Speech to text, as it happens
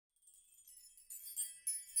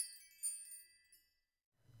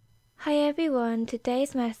Hi everyone,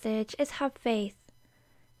 today's message is have faith.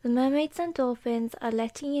 The mermaids and dolphins are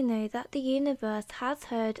letting you know that the universe has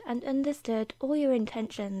heard and understood all your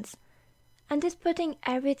intentions and is putting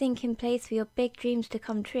everything in place for your big dreams to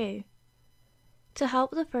come true. To help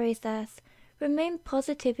the process, remain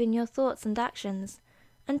positive in your thoughts and actions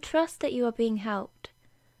and trust that you are being helped.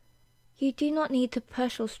 You do not need to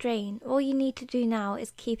push or strain. All you need to do now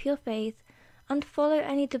is keep your faith and follow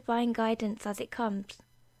any divine guidance as it comes.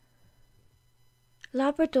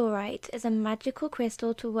 Labradorite is a magical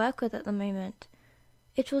crystal to work with at the moment.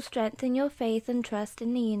 It will strengthen your faith and trust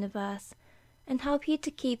in the universe and help you to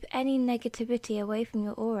keep any negativity away from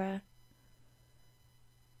your aura.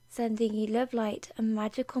 Sending you love, light and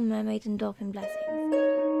magical mermaid and dolphin blessings.